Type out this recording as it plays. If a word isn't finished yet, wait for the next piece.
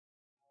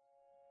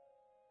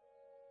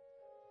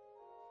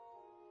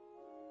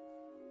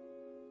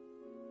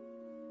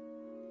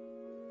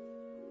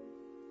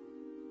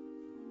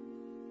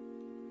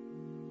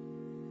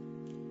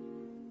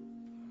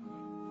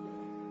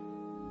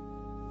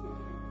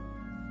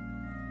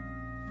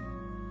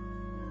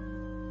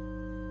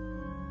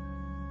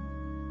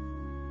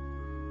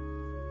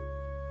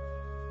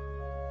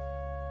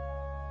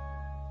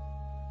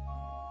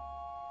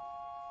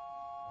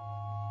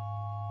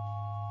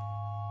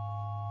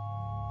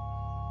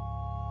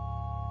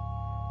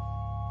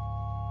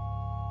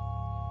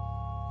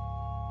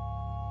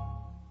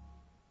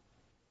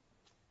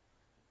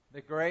The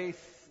grace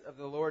of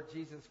the Lord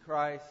Jesus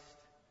Christ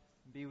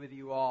be with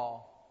you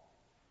all.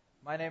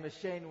 My name is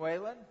Shane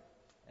Whalen,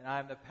 and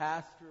I'm the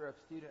pastor of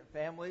student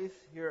families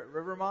here at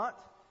Rivermont.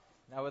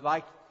 And I would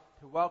like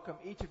to welcome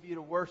each of you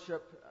to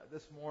worship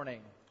this morning.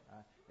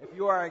 If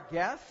you are a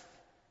guest,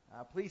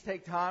 please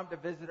take time to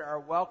visit our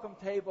welcome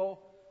table,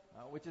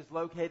 which is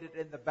located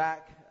in the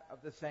back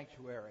of the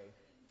sanctuary.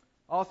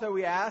 Also,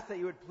 we ask that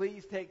you would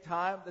please take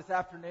time this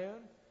afternoon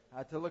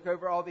to look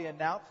over all the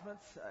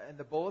announcements in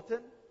the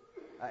bulletin,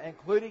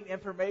 including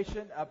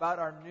information about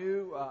our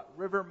new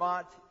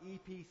Rivermont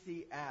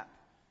EPC app.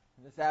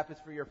 And this app is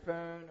for your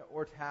phone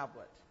or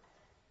tablet.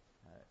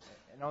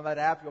 And on that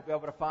app, you'll be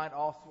able to find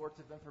all sorts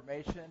of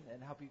information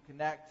and help you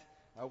connect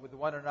with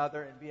one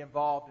another and be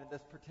involved in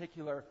this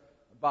particular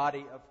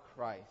body of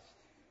Christ.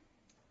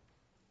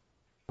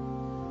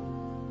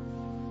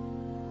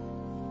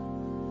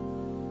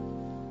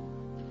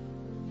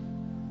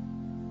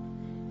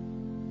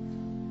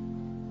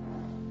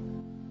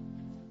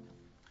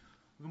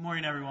 Good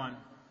morning, everyone.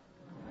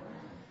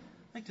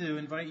 I'd like to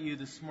invite you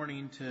this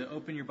morning to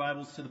open your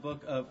Bibles to the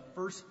book of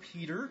 1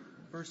 Peter.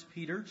 1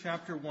 Peter,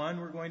 chapter 1.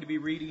 We're going to be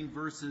reading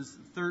verses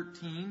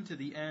 13 to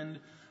the end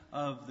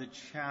of the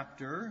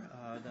chapter.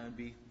 That would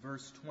be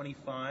verse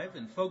 25,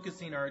 and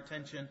focusing our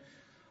attention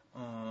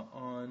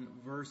on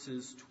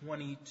verses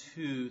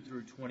 22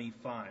 through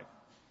 25.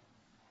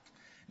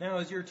 Now,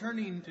 as you're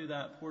turning to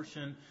that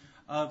portion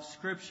of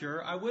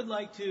Scripture, I would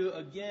like to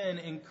again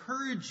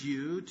encourage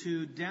you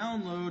to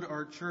download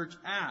our church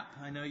app.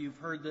 I know you've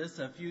heard this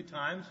a few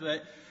times,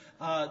 but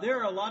there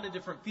are a lot of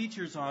different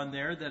features on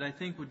there that I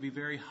think would be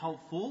very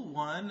helpful.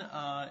 One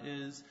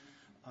is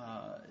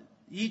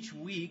each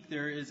week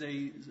there is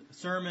a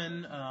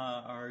sermon,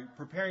 or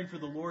preparing for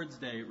the Lord's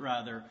Day,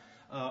 rather,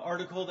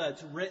 article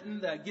that's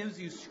written that gives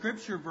you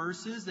scripture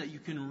verses that you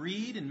can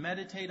read and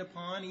meditate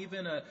upon,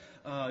 even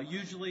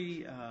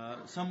usually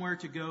somewhere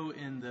to go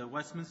in the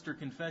Westminster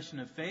Confession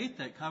of Faith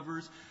that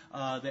covers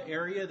the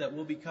area that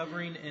we'll be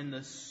covering in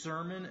the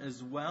sermon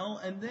as well.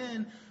 And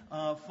then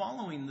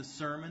following the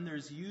sermon,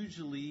 there's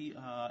usually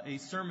a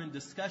sermon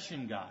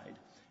discussion guide.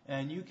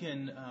 And you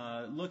can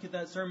look at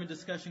that sermon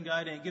discussion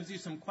guide, and it gives you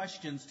some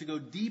questions to go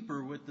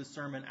deeper with the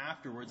sermon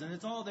afterwards. And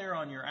it's all there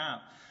on your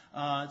app.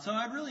 So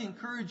I'd really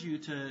encourage you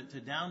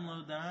to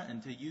download that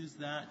and to use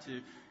that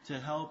to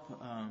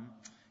help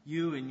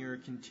you in your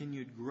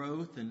continued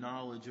growth and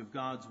knowledge of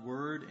God's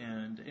Word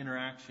and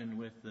interaction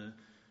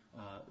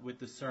with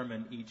the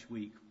sermon each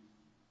week.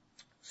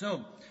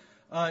 So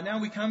now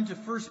we come to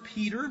 1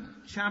 Peter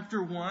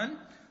chapter 1.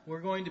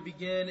 We're going to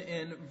begin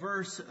in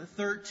verse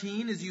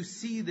 13. As you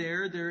see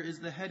there is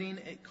the heading,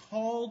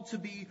 Called to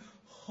be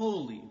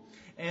Holy.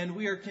 And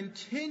we are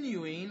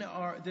continuing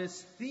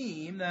this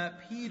theme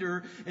that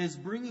Peter is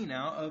bringing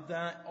out, of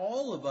that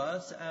all of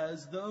us,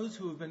 as those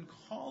who have been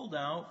called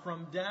out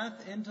from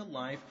death into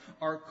life,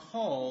 are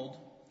called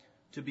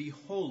to be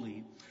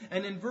holy.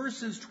 And in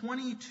verses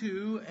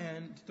 22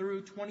 and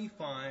through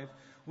 25,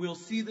 we'll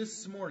see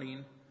this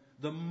morning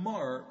the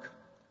mark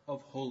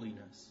of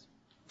holiness.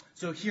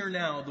 So hear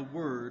now the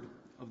word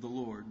of the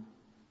Lord.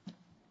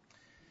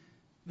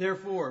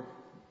 Therefore,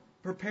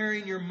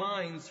 preparing your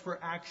minds for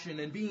action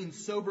and being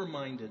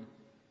sober-minded,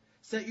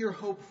 set your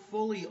hope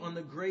fully on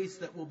the grace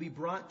that will be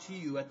brought to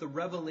you at the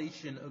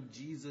revelation of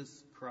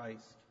Jesus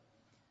Christ.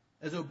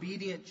 As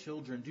obedient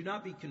children, do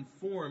not be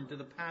conformed to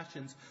the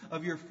passions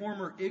of your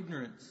former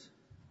ignorance,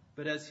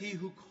 but as He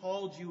who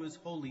called you is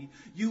holy,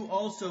 you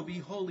also be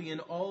holy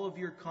in all of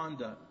your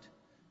conduct,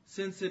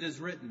 since it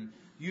is written,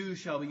 "You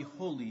shall be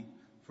holy,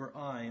 for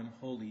I am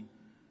holy."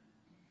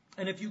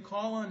 And if you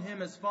call on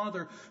Him as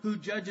Father, who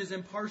judges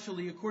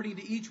impartially according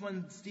to each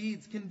one's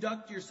deeds,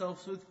 conduct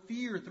yourselves with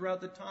fear throughout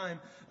the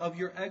time of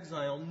your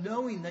exile,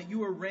 knowing that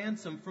you are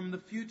ransomed from the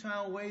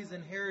futile ways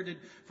inherited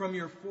from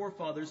your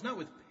forefathers, not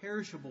with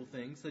perishable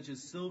things such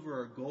as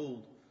silver or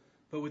gold,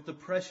 but with the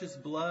precious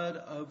blood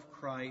of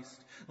Christ,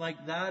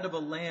 like that of a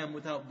lamb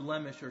without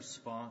blemish or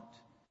spot.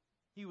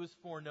 He was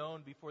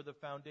foreknown before the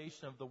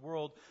foundation of the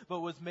world, but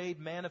was made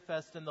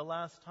manifest in the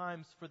last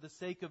times for the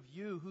sake of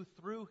you, who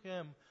through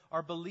Him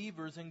are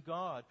believers in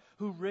God,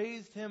 who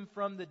raised Him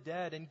from the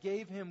dead and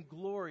gave Him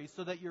glory,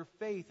 so that your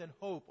faith and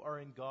hope are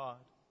in God.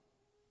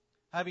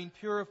 Having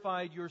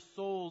purified your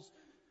souls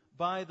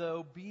by the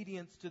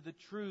obedience to the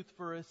truth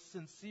for a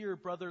sincere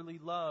brotherly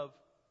love,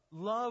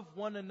 love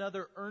one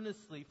another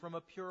earnestly from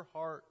a pure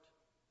heart.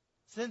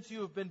 Since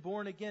you have been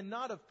born again,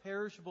 not of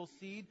perishable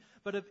seed,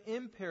 but of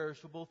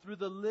imperishable, through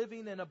the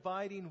living and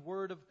abiding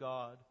Word of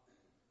God.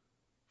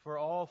 For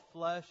all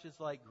flesh is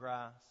like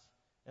grass,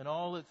 and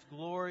all its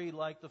glory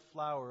like the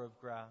flower of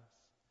grass.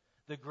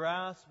 The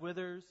grass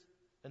withers,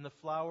 and the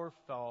flower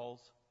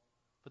falls,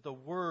 but the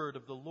word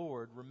of the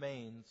Lord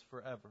remains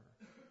forever.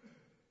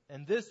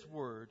 And this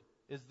word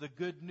is the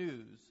good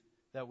news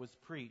that was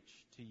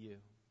preached to you.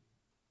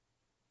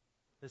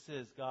 This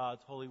is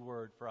God's holy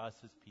word for us,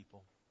 His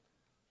people.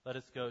 Let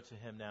us go to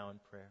Him now in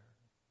prayer.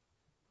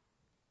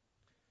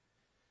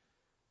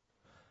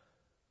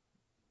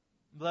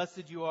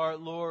 Blessed you are,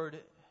 Lord,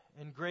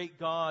 and great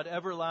God,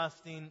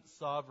 everlasting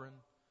sovereign,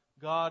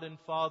 God and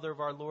Father of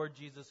our Lord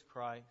Jesus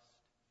Christ,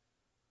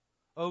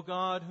 O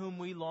God, whom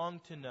we long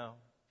to know,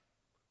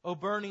 O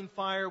burning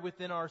fire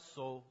within our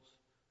souls,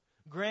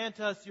 grant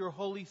us your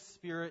Holy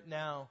Spirit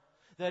now,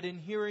 that in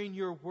hearing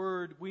your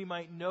word we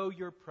might know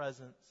your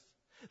presence,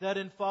 that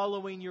in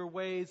following your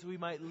ways we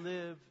might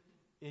live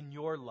in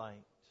your light.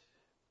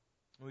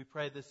 And we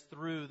pray this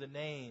through the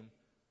name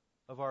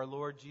of our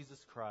Lord Jesus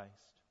Christ.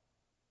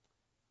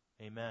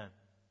 Amen.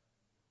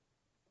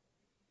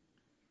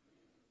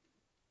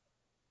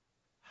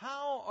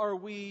 How are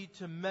we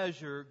to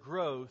measure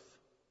growth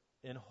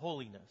in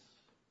holiness?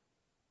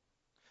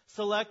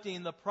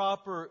 Selecting the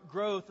proper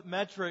growth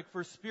metric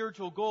for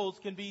spiritual goals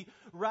can be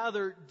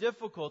rather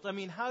difficult. I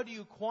mean, how do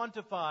you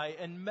quantify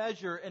and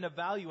measure and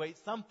evaluate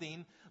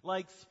something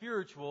like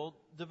spiritual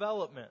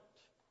development?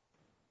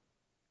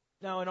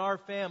 Now, in our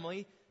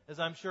family, as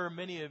I'm sure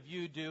many of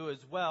you do as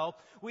well,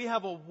 we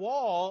have a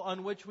wall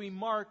on which we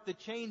mark the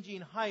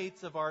changing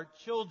heights of our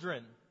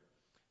children.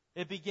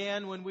 It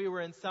began when we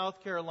were in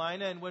South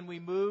Carolina, and when we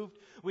moved,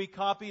 we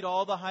copied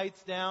all the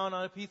heights down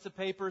on a piece of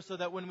paper so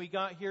that when we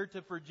got here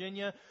to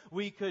Virginia,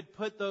 we could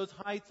put those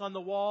heights on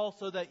the wall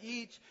so that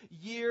each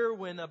year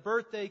when a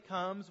birthday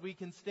comes, we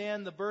can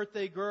stand the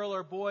birthday girl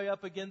or boy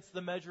up against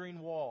the measuring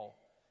wall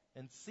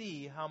and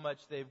see how much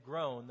they've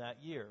grown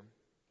that year.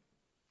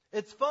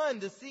 It's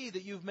fun to see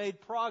that you've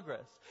made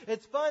progress.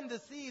 It's fun to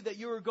see that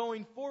you are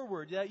going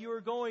forward, that you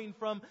are going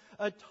from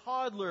a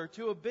toddler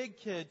to a big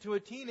kid to a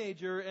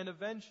teenager and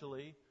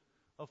eventually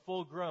a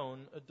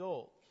full-grown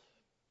adult.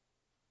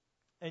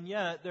 And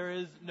yet there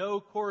is no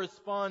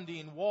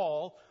corresponding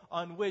wall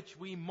on which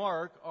we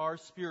mark our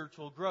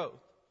spiritual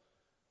growth.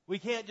 We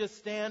can't just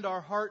stand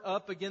our heart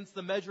up against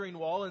the measuring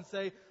wall and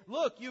say,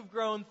 "Look, you've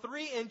grown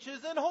 3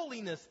 inches in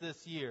holiness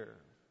this year."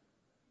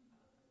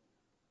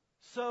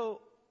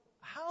 So,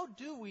 how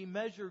do we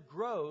measure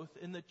growth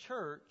in the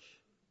church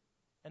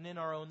and in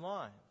our own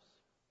lives?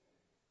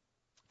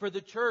 For the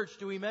church,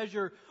 do we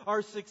measure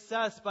our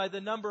success by the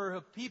number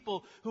of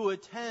people who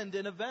attend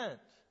an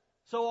event?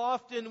 So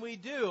often we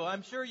do.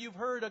 I'm sure you've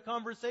heard a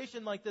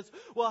conversation like this.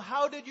 "Well,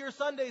 how did your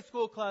Sunday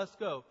school class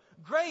go?"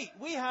 "Great,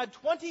 we had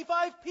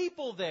 25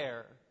 people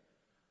there."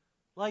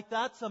 Like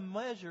that's a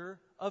measure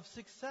of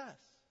success.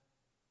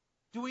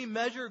 Do we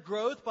measure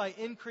growth by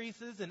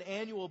increases in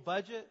annual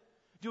budget?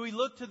 Do we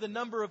look to the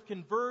number of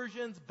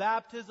conversions,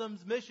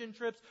 baptisms, mission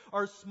trips,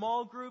 or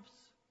small groups?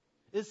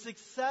 Is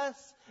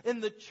success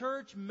in the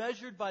church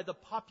measured by the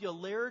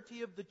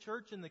popularity of the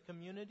church in the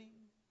community?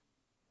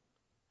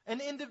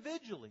 And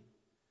individually,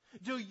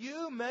 do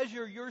you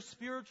measure your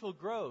spiritual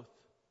growth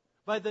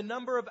by the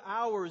number of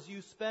hours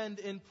you spend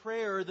in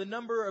prayer, the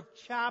number of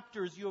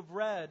chapters you have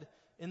read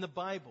in the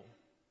Bible?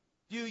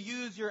 Do you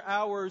use your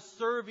hours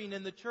serving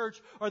in the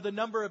church or the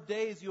number of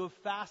days you have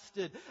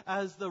fasted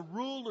as the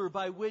ruler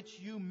by which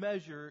you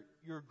measure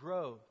your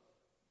growth?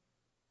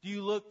 Do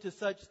you look to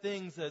such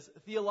things as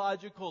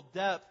theological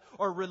depth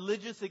or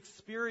religious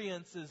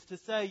experiences to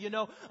say,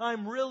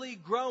 I'm really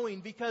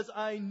growing because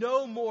I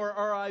know more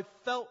or I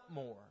felt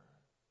more?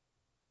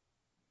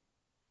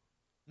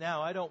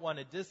 Now, I don't want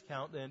to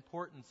discount the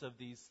importance of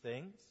these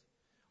things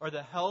or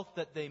the health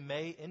that they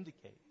may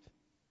indicate.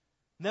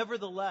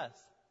 Nevertheless,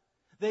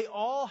 they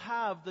all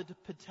have the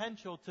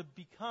potential to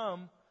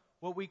become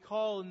what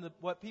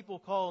people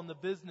call in the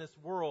business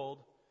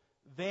world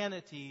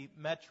vanity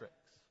metrics.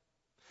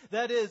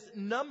 That is,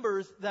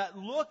 numbers that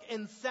look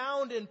and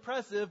sound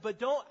impressive but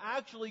don't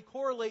actually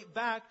correlate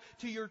back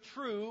to your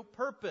true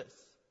purpose.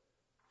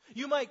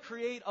 You might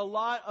create a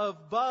lot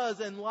of buzz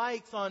and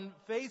likes on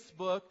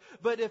Facebook,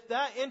 but if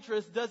that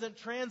interest doesn't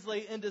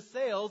translate into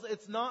sales,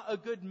 it's not a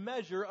good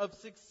measure of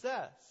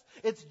success.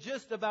 It's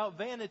just about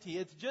vanity.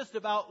 It's just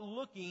about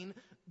looking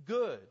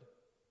good.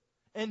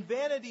 And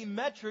vanity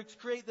metrics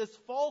create this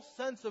false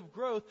sense of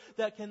growth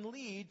that can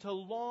lead to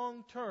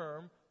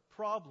long-term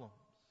problems.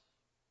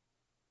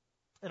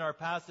 In our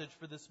passage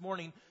for this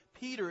morning,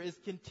 Peter is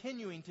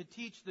continuing to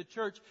teach the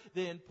church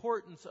the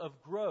importance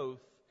of growth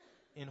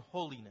in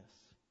holiness.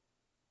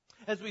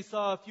 As we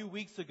saw a few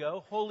weeks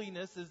ago,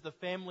 holiness is the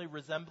family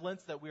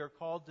resemblance that we are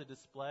called to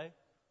display.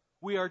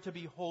 We are to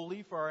be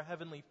holy, for our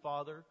Heavenly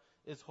Father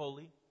is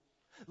holy.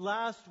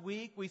 Last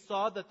week, we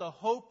saw that the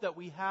hope that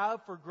we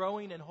have for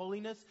growing in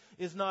holiness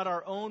is not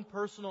our own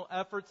personal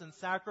efforts and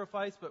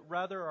sacrifice, but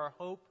rather our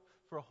hope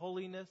for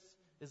holiness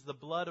is the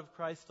blood of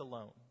Christ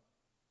alone.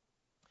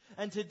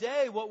 And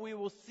today, what we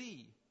will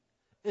see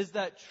is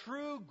that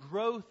true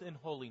growth in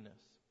holiness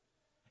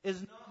is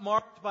not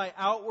marked by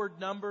outward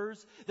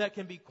numbers that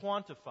can be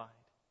quantified,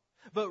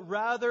 but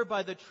rather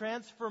by the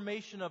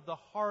transformation of the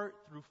heart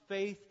through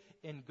faith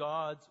in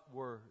God's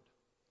Word.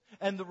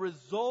 And the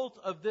result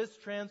of this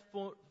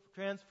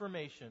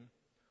transformation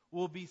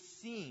will be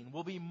seen,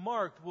 will be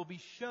marked, will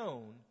be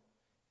shown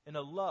in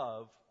a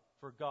love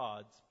for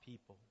God's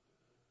people.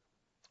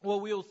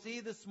 What we will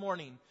see this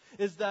morning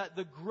is that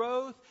the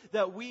growth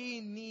that we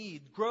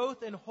need,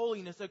 growth in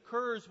holiness,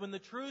 occurs when the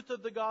truth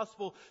of the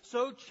gospel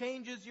so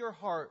changes your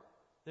heart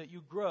that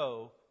you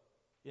grow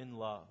in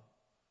love.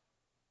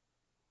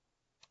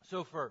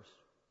 So first,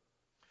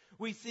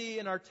 we see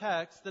in our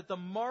text that the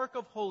mark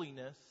of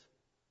holiness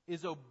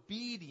is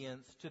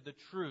obedience to the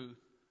truth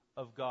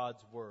of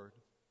God's Word.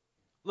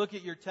 Look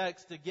at your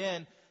text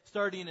again,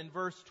 starting in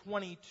verse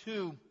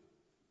 22.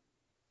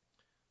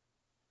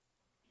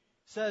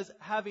 It says,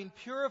 having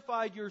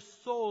purified your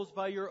souls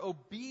by your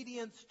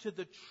obedience to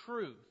the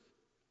truth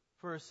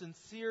for a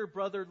sincere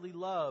brotherly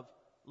love,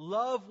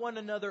 love one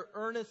another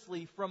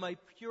earnestly from a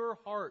pure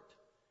heart,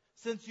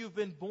 since you've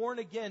been born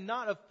again,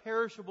 not of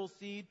perishable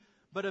seed,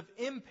 but of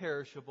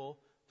imperishable,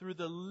 through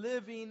the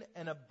living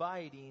and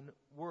abiding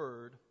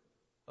Word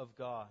of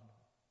God.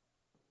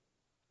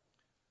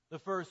 The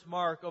first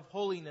mark of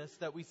holiness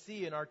that we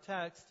see in our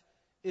text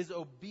is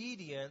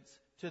obedience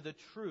to the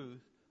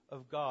truth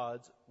of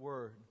God's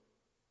Word.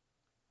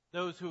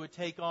 Those who would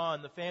take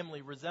on the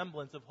family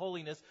resemblance of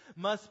holiness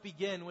must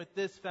begin with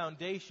this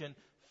foundation: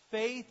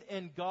 faith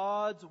in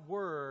God's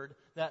Word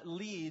that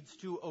leads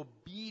to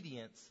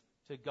obedience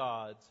to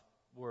God's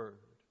Word.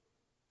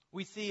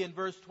 We see in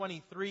verse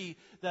 23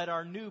 that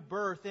our new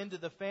birth into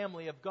the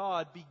family of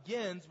God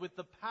begins with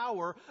the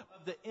power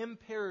of the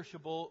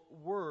imperishable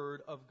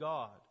Word of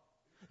God.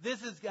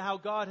 This is how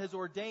God has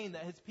ordained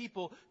that His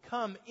people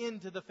come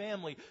into the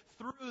family,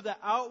 through the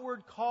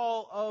outward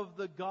call of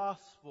the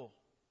gospel.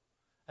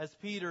 As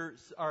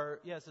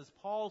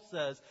Paul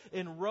says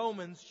in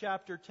Romans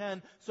chapter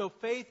 10, so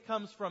faith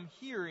comes from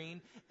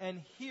hearing,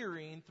 and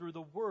hearing through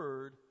the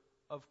word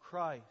of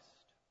Christ.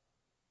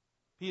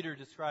 Peter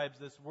describes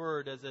this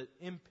word as an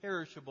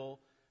imperishable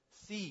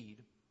seed.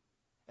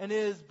 And it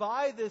is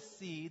by this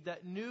seed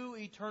that new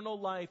eternal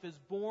life is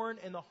born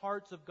in the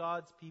hearts of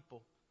God's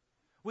people.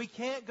 We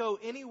can't go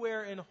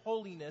anywhere in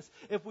holiness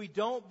if we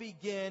don't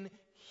begin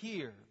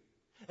here.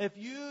 If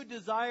you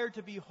desire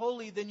to be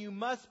holy, then you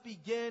must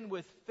begin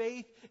with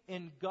faith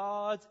in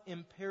God's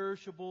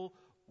imperishable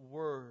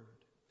Word.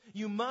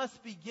 You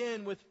must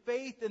begin with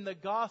faith in the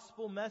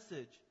gospel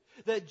message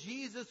that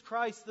Jesus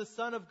Christ, the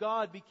Son of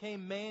God,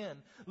 became man,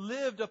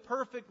 lived a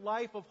perfect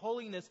life of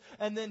holiness,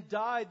 and then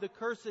died the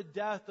cursed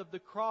death of the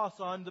cross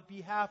on the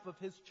behalf of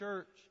His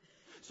church,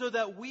 so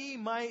that we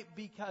might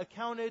be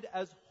accounted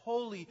as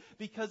holy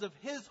because of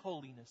His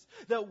holiness,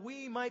 that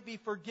we might be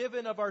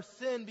forgiven of our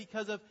sin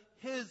because of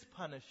His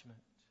punishment.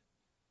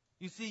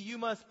 You see, you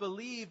must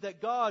believe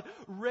that God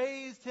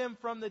raised Him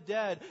from the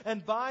dead,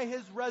 and by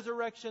His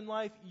resurrection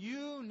life,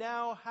 you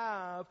now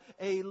have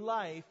a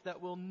life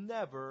that will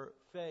never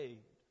fade.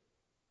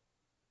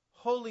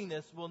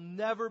 Holiness will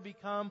never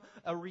become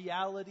a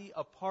reality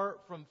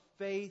apart from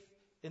faith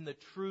in the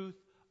truth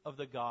of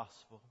the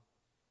gospel.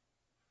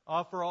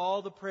 Offer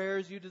all the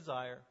prayers you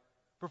desire.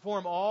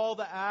 Perform all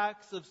the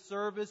acts of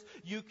service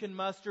you can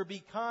muster. Be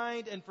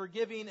kind and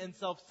forgiving and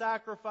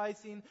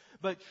self-sacrificing.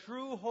 But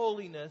true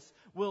holiness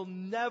will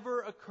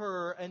never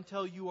occur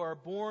until you are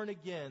born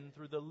again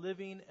through the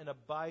living and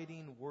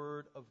abiding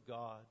Word of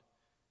God.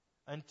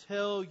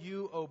 Until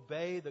you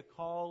obey the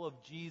call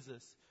of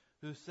Jesus,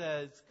 who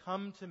says,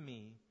 "Come to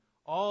me,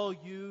 all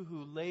you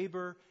who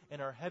labor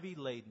and are heavy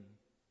laden,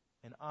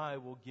 and I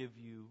will give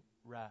you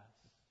rest."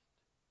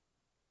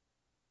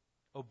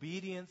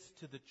 Obedience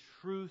to the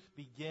truth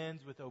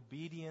begins with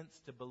obedience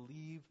to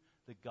believe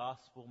the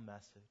gospel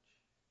message.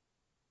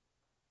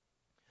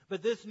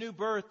 But this new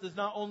birth does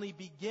not only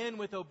begin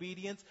with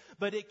obedience,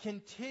 but it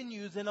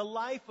continues in a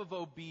life of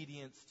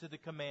obedience to the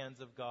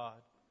commands of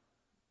God.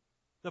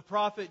 The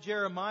prophet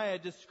Jeremiah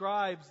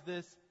describes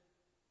this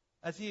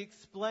as he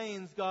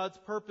explains God's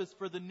purpose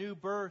for the new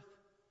birth.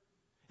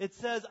 It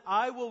says,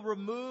 "I will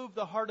remove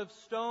the heart of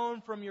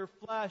stone from your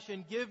flesh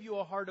and give you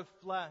a heart of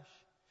flesh.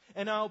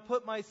 And I'll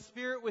put my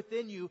spirit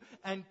within you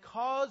and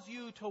cause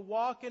you to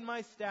walk in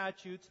my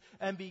statutes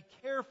and be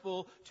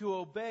careful to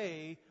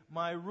obey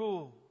my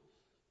rules."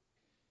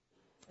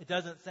 It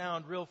doesn't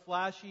sound real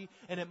flashy,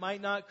 and it might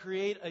not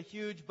create a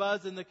huge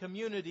buzz in the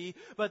community,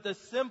 but the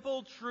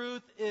simple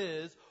truth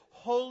is,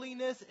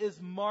 holiness is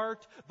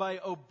marked by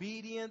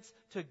obedience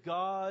to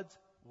God's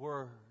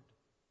Word.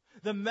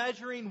 The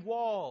measuring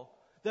wall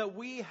that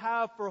we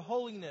have for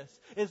holiness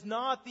is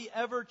not the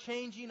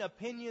ever-changing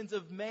opinions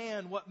of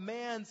man, what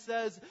man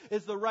says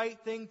is the right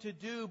thing to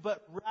do,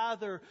 but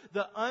rather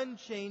the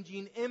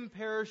unchanging,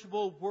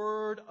 imperishable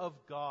Word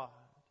of God.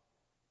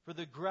 For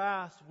the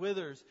grass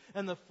withers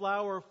and the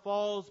flower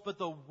falls, but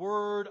the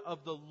Word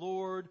of the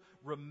Lord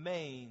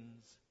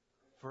remains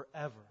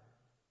forever.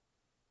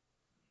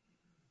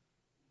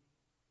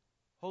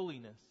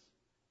 Holiness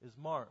is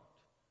marked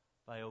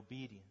by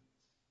obedience.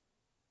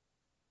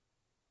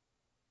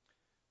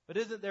 But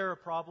isn't there a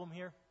problem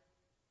here?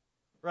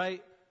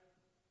 Right?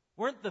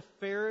 Weren't the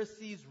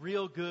Pharisees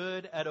real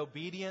good at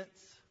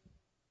obedience?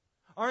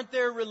 Aren't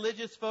there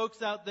religious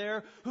folks out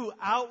there who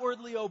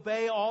outwardly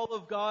obey all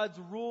of God's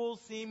rules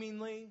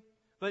seemingly,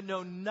 but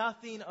know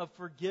nothing of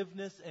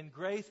forgiveness and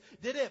grace?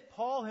 Didn't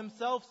Paul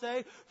himself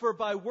say, "For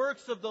by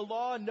works of the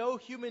law no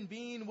human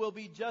being will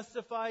be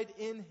justified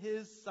in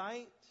his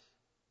sight"?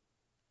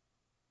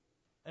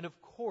 And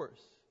of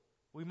course,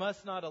 we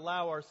must not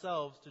allow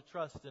ourselves to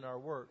trust in our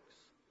works.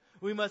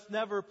 We must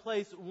never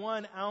place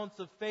 1 ounce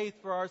of faith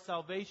for our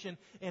salvation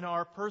in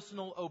our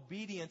personal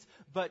obedience,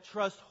 but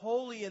trust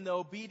wholly in the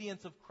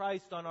obedience of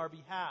Christ on our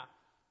behalf.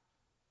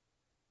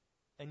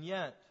 And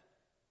yet,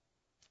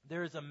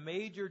 there is a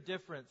major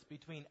difference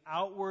between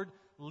outward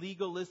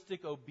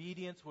legalistic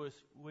obedience,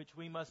 which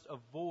we must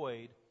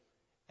avoid,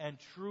 and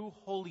true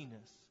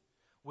holiness,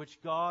 which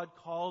God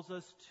calls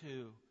us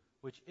to,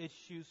 which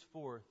issues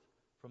forth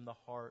from the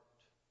heart.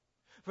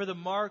 For the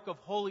mark of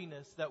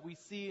holiness that we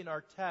see in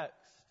our text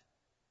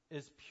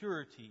is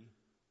purity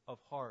of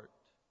heart.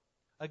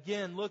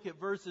 Again, look at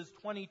verses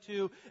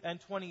 22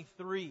 and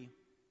 23.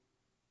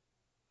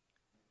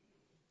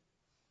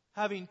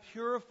 Having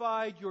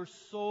purified your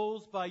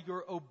souls by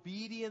your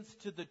obedience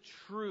to the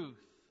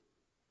truth,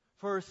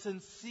 for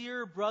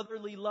sincere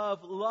brotherly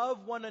love,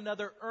 love one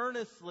another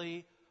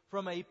earnestly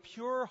from a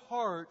pure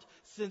heart,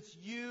 since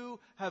you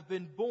have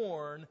been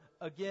born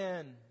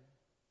again.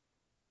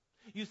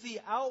 You see,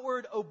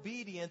 outward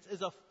obedience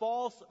is a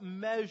false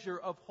measure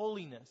of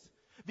holiness.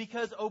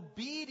 Because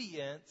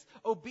obedience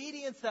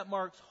that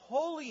marks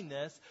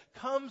holiness,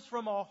 comes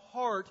from a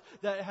heart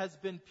that has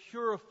been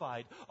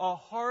purified, a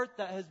heart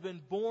that has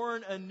been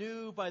born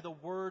anew by the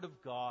Word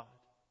of God.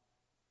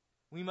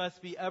 We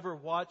must be ever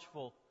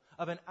watchful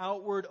of an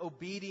outward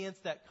obedience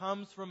that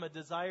comes from a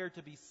desire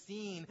to be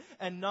seen,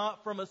 and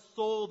not from a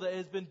soul that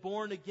has been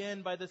born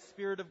again by the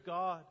Spirit of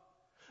God.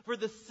 For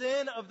the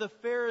sin of the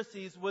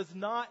Pharisees was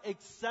not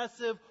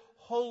excessive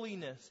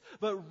holiness,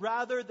 but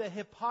rather the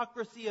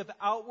hypocrisy of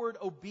outward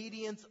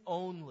obedience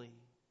only.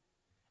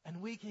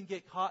 And we can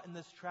get caught in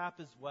this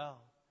trap as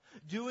well.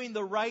 Doing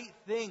the right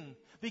thing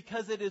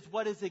because it is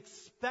what is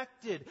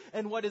expected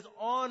and what is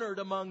honored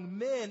among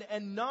men,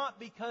 and not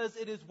because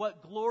it is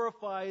what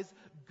glorifies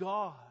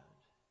God.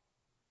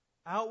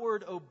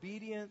 Outward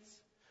obedience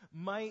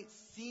might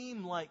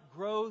seem like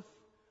growth,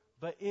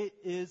 but it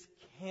is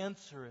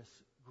cancerous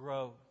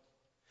growth.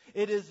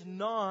 It is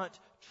not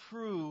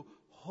true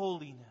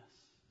holiness.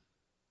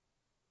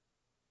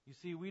 You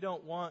see, we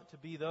don't want to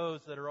be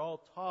those that are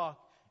all talk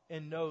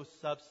and no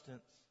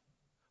substance.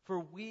 For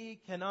we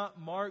cannot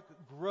mark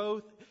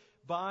growth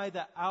by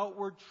the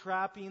outward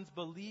trappings,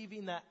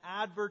 believing that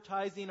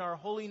advertising our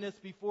holiness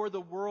before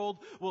the world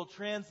will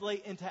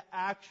translate into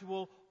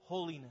actual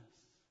holiness.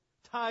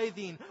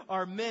 Tithing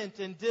our mint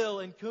and dill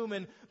and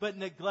cumin, but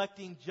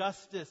neglecting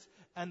justice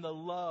and the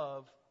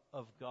love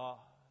of God.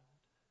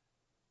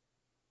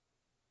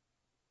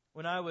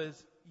 When I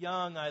was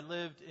young, I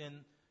lived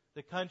in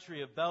the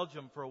country of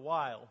Belgium for a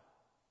while.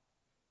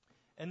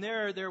 And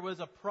there was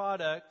a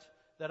product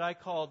that I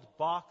called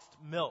boxed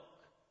milk.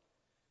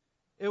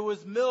 It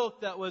was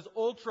milk that was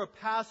ultra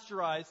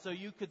pasteurized, so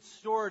you could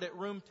store it at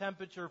room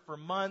temperature for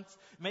months,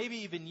 maybe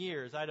even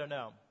years, I don't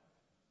know.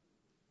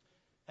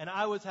 And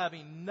I was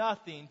having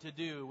nothing to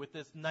do with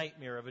this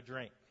nightmare of a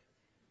drink.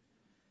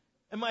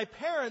 And my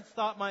parents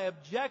thought my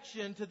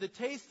objection to the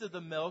taste of the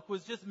milk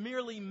was just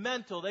merely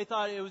mental. They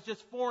thought it was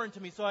just foreign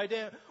to me, so I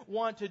didn't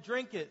want to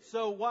drink it.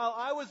 So while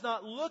I was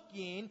not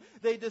looking,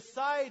 they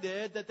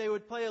decided that they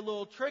would play a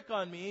little trick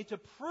on me to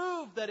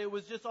prove that it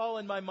was just all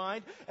in my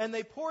mind. And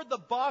they poured the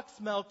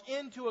boxed milk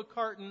into a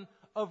carton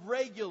of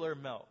regular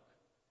milk,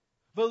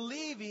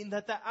 believing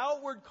that the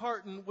outward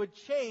carton would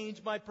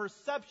change my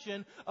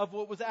perception of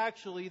what was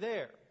actually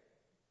there.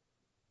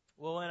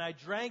 Well, when I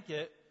drank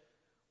it,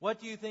 what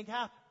do you think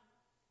happened?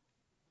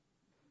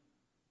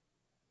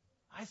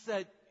 I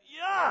said,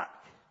 yuck!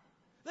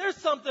 There's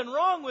something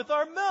wrong with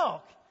our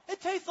milk.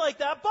 It tastes like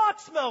that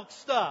box milk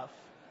stuff.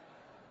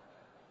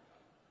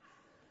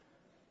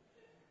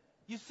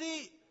 You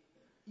see,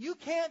 you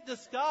can't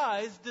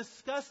disguise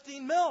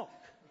disgusting milk.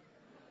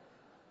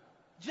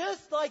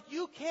 Just like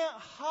you can't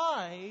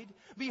hide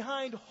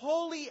behind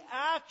holy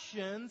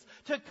actions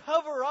to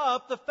cover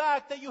up the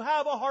fact that you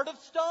have a heart of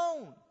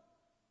stone.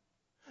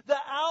 The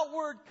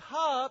outward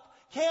cup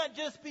can't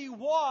just be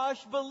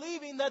washed,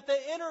 believing that the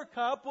inner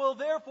cup will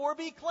therefore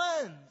be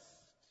cleansed.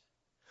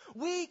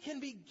 We can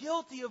be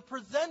guilty of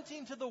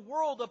presenting to the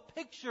world a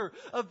picture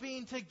of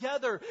being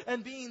together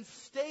and being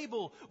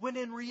stable, when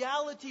in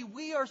reality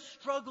we are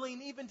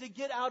struggling even to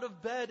get out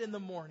of bed in the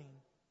morning.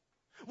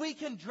 We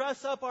can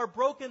dress up our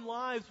broken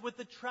lives with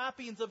the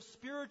trappings of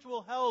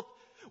spiritual health,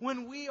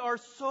 when we are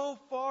so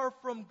far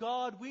from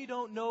God we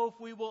don't know if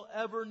we will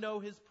ever know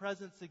His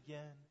presence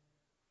again.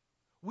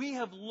 We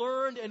have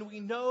learned and we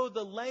know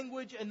the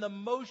language and the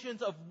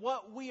motions of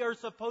what we are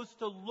supposed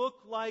to look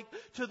like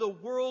to the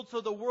world,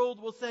 so the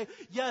world will say,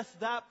 yes,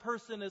 that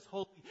person is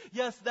holy.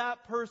 Yes,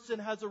 that person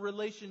has a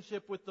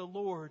relationship with the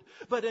Lord.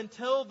 But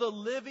until the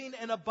living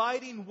and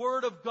abiding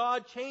Word of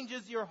God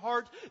changes your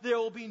heart, there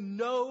will be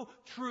no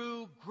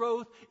true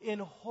growth in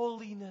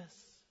holiness.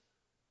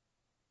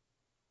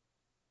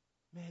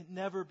 May it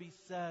never be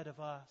said of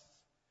us,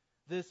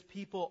 this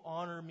people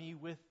honor me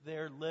with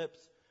their lips,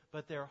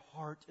 but their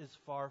heart is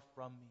far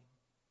from me.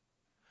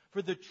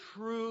 For the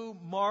true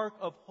mark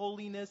of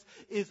holiness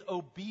is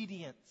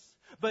obedience,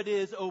 but it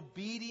is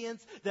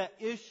obedience that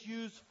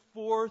issues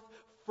forth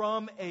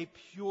from a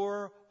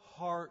pure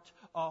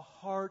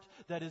heart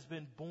that has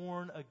been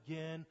born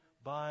again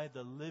by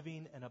the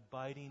living and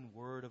abiding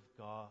Word of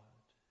God.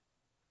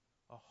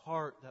 A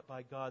heart that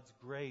by God's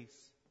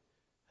grace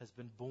has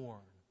been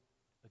born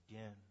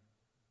again.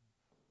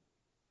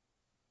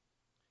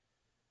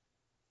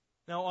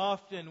 Now,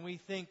 often we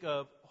think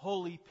of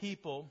holy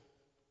people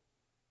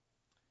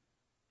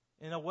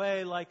in a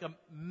way like a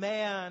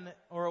man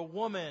or a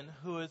woman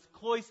who has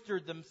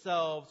cloistered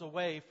themselves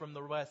away from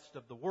the rest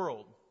of the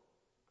world.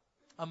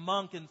 A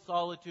monk in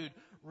solitude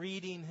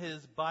reading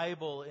his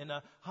Bible in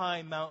a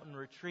high mountain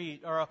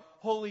retreat, or a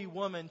holy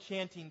woman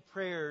chanting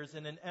prayers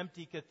in an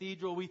empty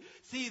cathedral. We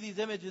see these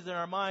images in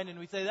our mind and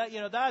we say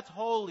that, that's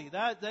holy.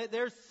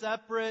 They're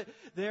separate.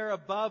 They're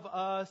above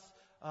us.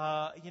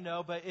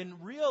 But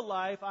in real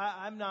life,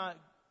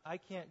 I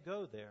can't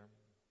go there.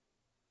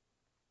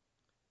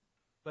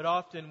 But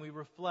often we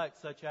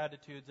reflect such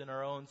attitudes in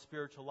our own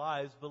spiritual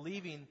lives,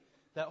 believing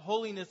that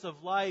holiness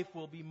of life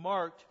will be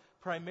marked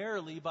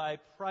primarily by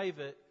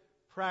private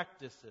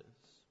practices,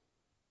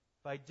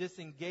 by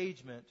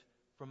disengagement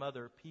from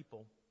other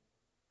people.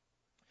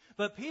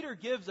 But Peter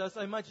gives us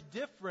a much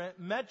different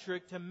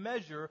metric to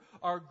measure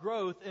our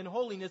growth in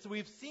holiness.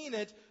 We've seen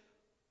it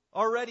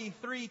already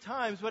 3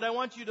 times, but I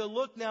want you to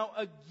look now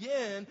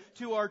again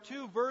to our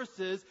 2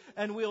 verses,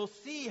 and we'll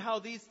see how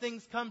these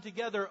things come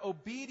together.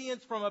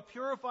 Obedience from a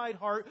purified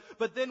heart,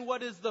 but then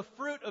what is the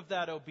fruit of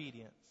that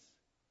obedience?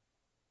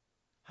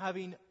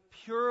 Having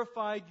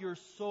purified your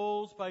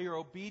souls by your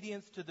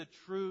obedience to the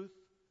truth,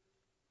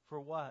 for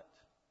what?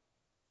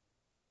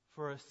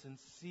 For a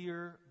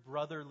sincere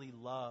brotherly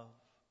love.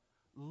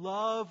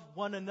 Love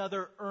one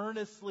another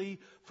earnestly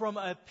from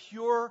a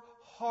pure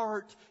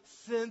heart,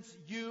 since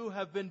you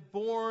have been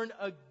born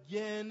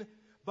again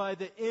by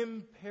the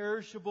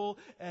imperishable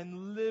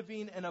and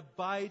living and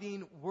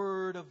abiding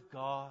Word of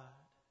God.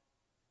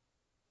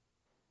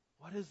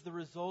 What is the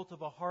result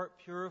of a heart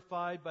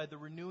purified by the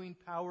renewing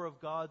power of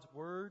God's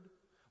Word?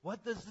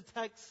 What does the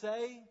text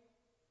say?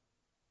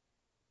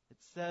 It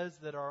says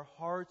that our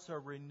hearts are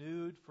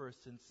renewed for a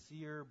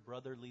sincere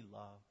brotherly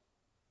love.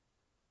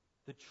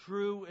 The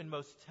true and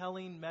most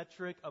telling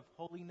metric of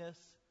holiness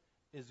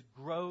is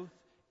growth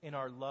in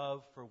our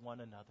love for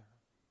one another.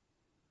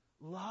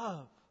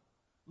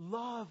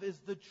 Love is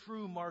the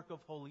true mark of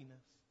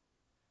holiness.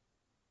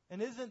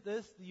 And isn't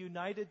this the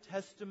united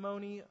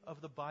testimony of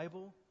the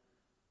Bible?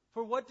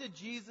 For what did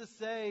Jesus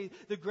say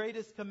the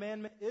greatest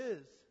commandment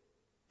is?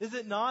 Is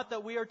it not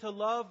that we are to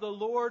love the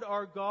Lord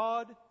our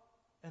God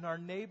and our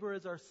neighbor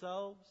as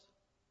ourselves?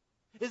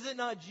 Is it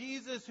not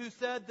Jesus who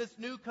said, "This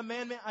new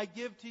commandment I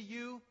give to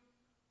you,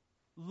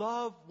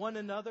 love one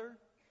another"?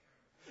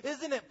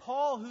 Isn't it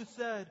Paul who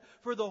said,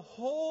 "For the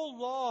whole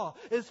law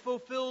is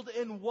fulfilled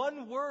in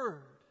one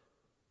word,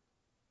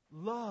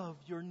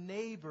 love your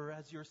neighbor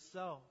as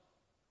yourself"?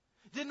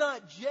 Did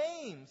not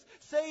James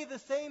say the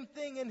same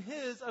thing in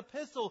his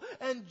epistle?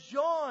 And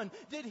John,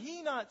 did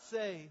he not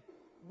say,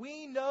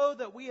 "We know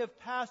that we have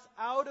passed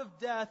out of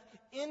death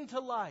into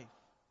life"?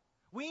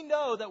 We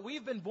know that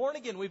we've been born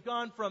again. We've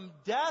gone from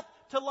death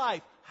to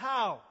life.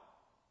 How?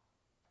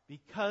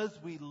 Because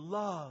we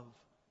love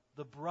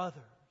the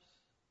brothers.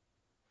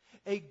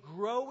 A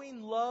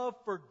growing love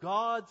for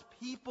God's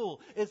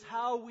people is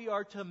how we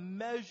are to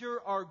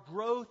measure our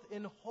growth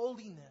in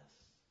holiness.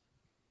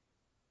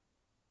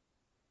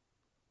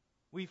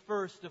 We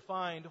first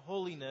defined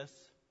holiness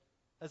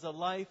as a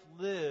life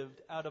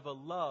lived out of a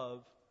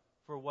love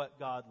for what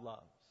God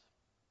loves.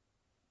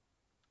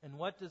 And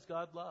what does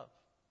God love?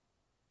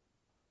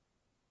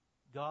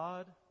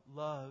 God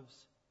loves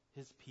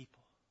His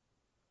people.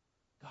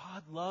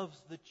 God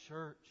loves the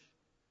church.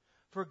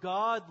 For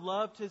God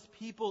loved His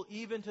people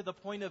even to the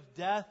point of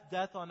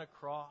death on a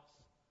cross.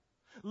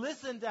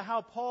 Listen to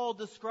how Paul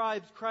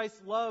describes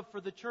Christ's love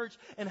for the church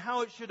and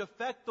how it should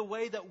affect the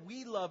way that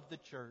we love the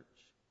church.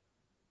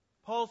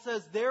 Paul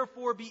says,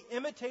 "Therefore be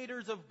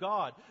imitators of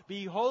God.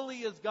 Be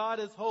holy as God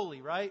is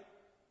holy," right?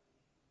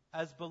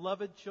 "As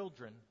beloved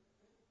children.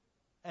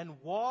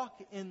 And walk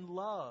in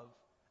love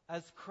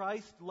as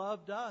Christ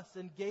loved us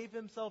and gave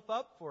Himself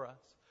up for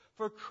us.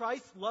 For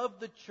Christ loved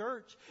the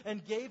church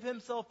and gave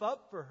Himself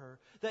up for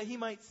her, that He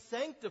might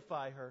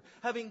sanctify her,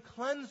 having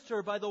cleansed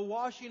her by the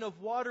washing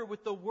of water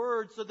with the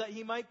word, so that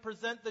He might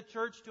present the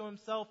church to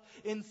Himself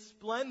in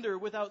splendor,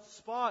 without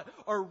spot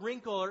or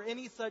wrinkle or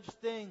any such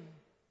thing,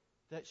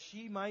 that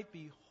she might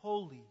be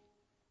holy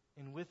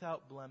and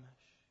without blemish."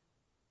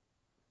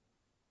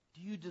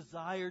 Do you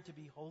desire to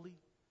be holy?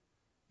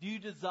 Do you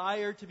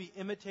desire to be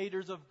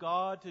imitators of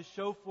God, to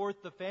show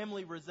forth the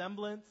family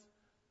resemblance?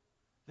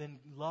 Then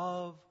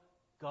love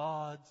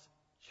God's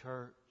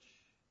church.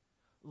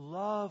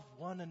 Love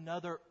one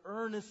another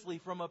earnestly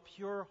from a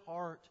pure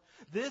heart.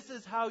 This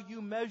is how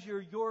you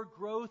measure your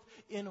growth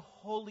in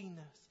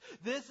holiness.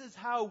 This is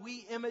how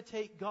we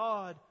imitate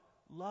God,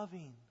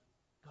 loving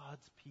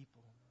God's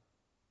people.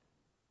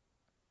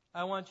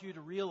 I want you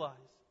to realize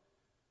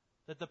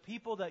that the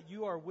people that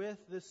you are with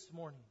this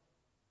morning,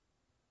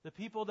 the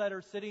people that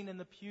are sitting in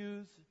the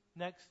pews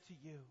next to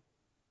you,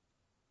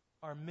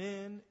 are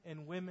men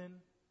and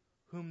women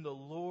whom the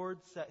Lord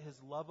set His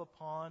love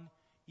upon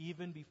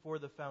even before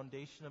the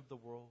foundation of the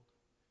world.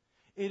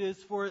 It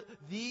is for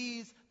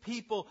these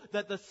people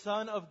that the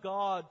Son of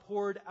God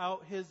poured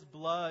out His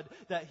blood,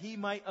 that He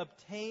might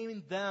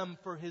obtain them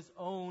for His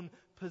own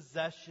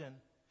possession.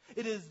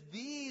 It is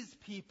these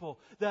people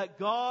that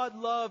God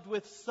loved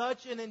with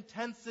such an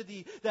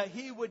intensity that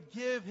He would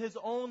give His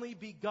only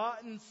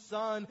begotten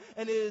Son.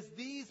 And it is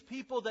these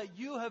people that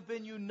you have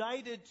been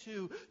united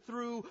to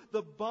through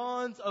the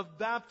bonds of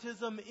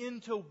baptism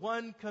into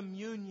one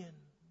communion.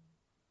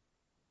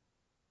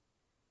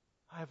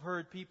 I've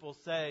heard people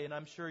say, and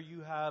I'm sure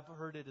you have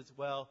heard it as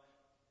well,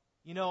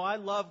 you know, I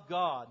love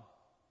God,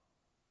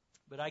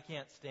 but I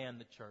can't stand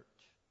the church.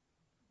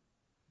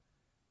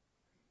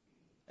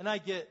 And I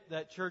get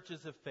that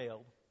churches have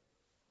failed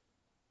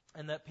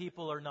and that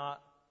people are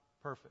not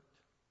perfect.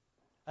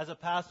 As a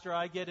pastor,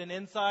 I get an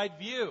inside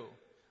view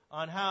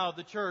on how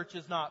the church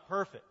is not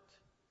perfect.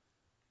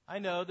 I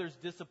know there's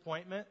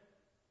disappointment,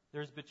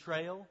 there's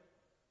betrayal,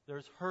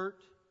 there's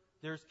hurt,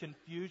 there's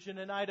confusion,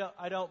 and I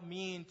don't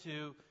mean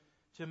to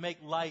make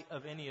light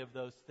of any of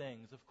those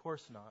things. Of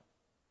course not.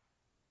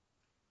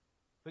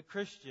 But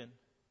Christian,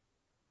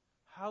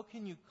 how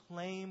can you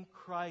claim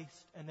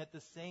Christ and at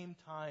the same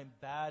time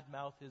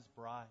badmouth His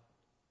bride?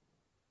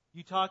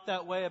 You talk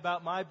that way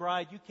about my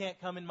bride, you can't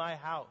come in my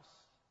house.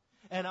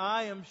 And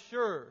I am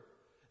sure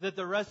that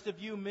the rest of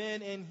you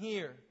men in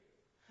here,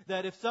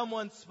 that if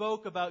someone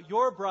spoke about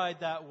your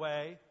bride that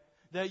way,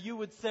 that you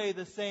would say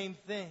the same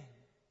thing.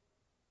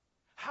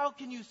 How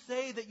can you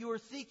say that you are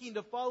seeking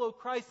to follow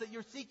Christ, that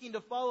you're seeking to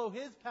follow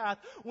His path,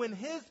 when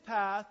His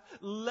path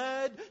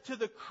led to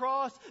the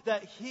cross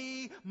that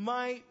He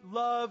might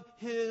love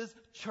His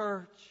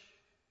church?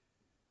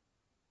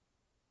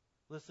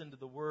 Listen to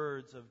the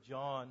words of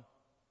John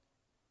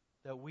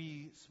that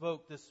we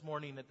spoke this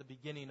morning at the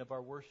beginning of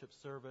our worship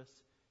service.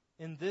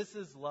 And this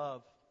is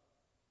love.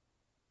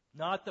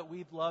 Not that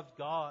we've loved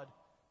God,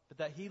 but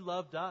that He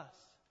loved us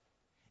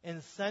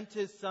and sent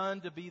His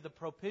Son to be the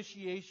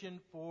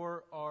propitiation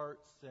for our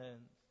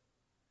sins.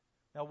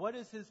 Now, what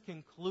is His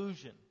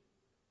conclusion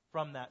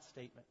from that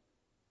statement?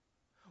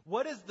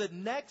 What is the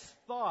next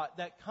thought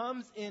that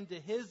comes into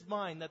His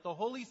mind that the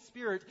Holy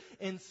Spirit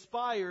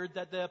inspired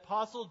that the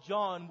Apostle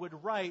John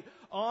would write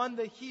on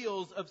the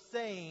heels of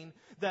saying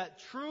that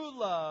true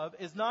love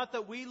is not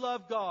that we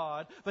love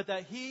God, but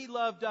that He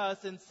loved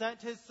us and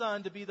sent His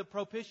Son to be the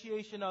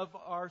propitiation of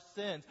our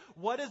sins?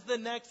 What is the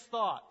next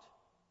thought?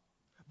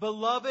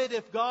 Beloved,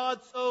 if God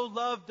so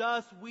loved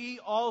us, we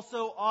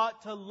also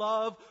ought to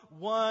love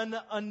one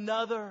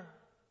another.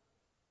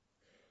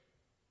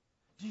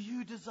 Do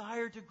you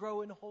desire to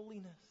grow in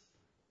holiness?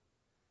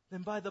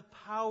 Then by the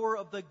power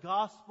of the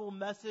gospel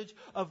message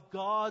of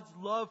God's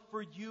love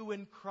for you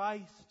in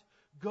Christ,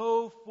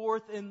 go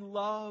forth in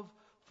love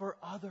for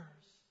others,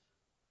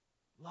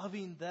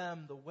 loving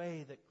them the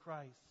way that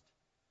Christ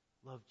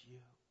loved you.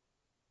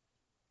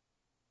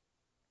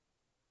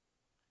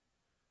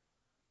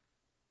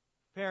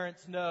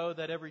 Parents know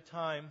that every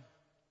time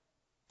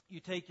you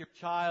take your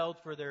child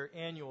for their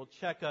annual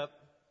checkup,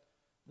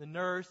 the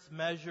nurse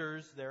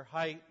measures their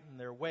height and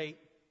their weight,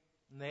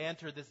 and they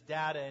enter this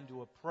data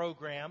into a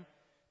program,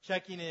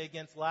 checking it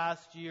against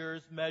last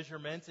year's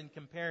measurements and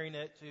comparing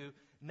it to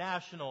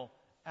national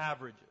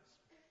averages.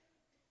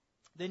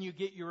 Then you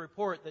get your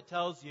report that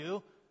tells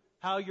you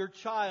how your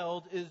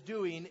child is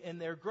doing in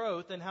their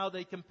growth and how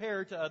they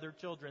compare to other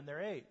children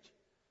their age.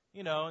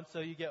 You know, and so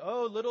you get,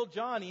 oh, little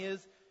Johnny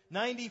is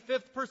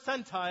 95th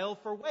percentile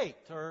for weight,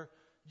 or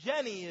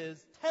Jenny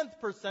is 10th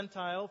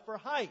percentile for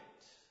height.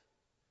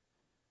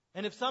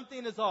 And if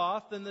something is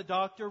off, then the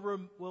doctor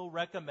will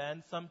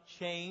recommend some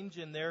change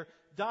in their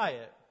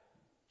diet.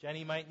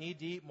 Jenny might need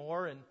to eat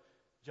more and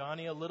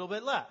Johnny a little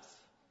bit less.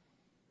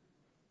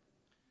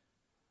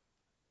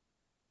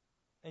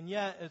 And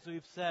yet, as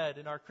we've said,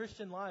 in our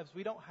Christian lives,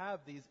 we don't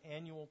have these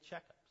annual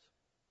checkups.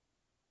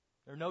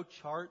 There are no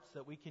charts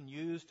that we can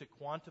use to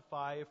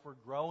quantify if we're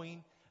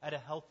growing at a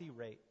healthy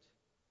rate.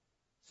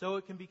 So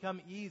it can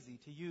become easy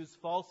to use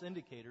false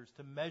indicators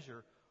to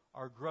measure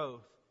our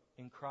growth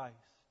in Christ.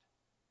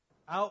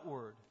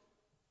 Outward,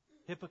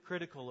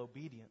 hypocritical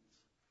obedience.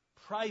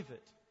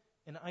 Private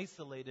and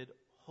isolated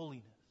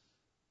holiness.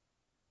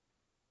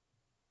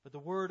 But the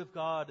Word of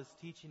God is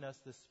teaching us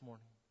this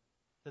morning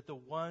that the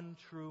one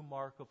true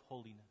mark of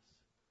holiness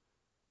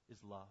is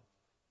love.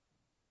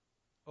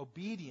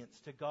 Obedience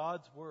to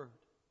God's Word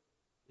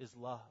is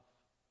love.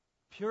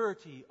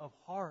 Purity of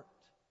heart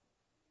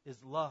is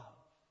love.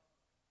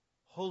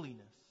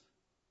 Holiness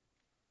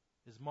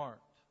is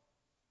marked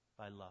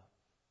by love.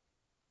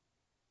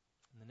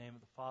 In the name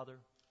of the Father,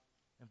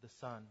 and of the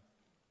Son,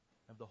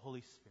 and of the Holy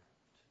Spirit.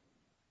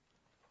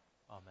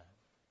 Amen.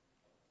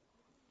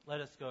 Let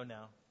us go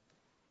now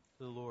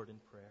to the Lord in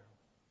prayer.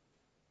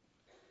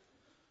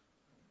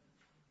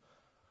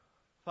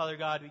 Father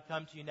God, we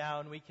come to you now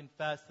and we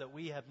confess that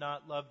we have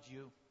not loved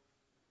you.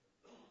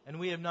 And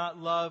we have not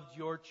loved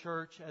your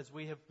church as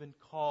we have been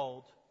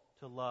called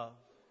to love.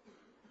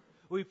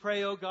 We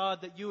pray, O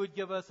God, that you would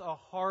give us a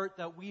heart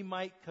that we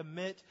might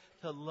commit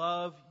to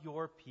love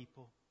your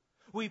people.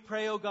 We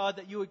pray, O God,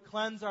 that you would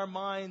cleanse our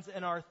minds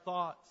and our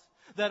thoughts,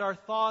 that our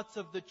thoughts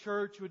of the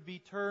church would be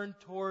turned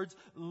towards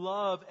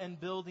love and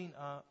building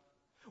up.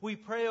 We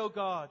pray, O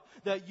God,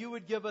 that you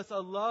would give us a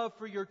love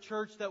for your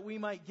church, that we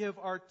might give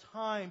our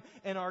time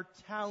and our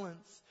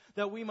talents,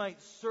 that we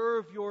might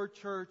serve your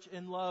church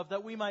in love,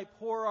 that we might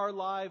pour our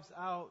lives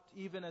out,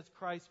 even as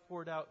Christ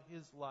poured out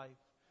his life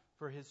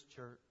for his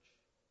church.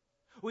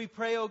 We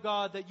pray, O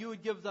God, that you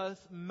would give us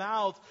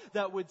mouths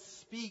that would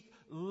speak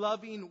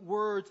loving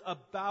words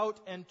about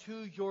and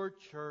to your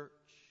church,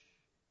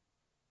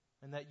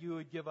 and that you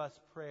would give us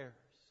prayers,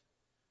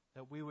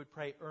 that we would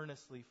pray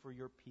earnestly for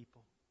your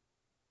people,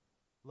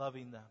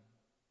 loving them.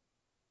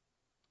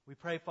 We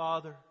pray,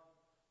 Father,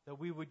 that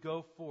we would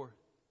go forth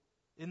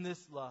in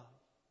this love,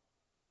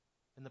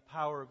 in the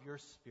power of your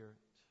Spirit.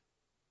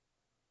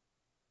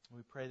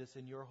 We pray this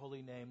in your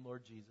holy name,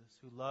 Lord Jesus,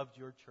 who loved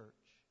your church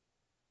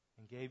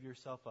and gave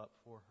yourself up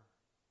for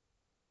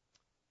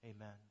her.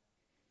 Amen.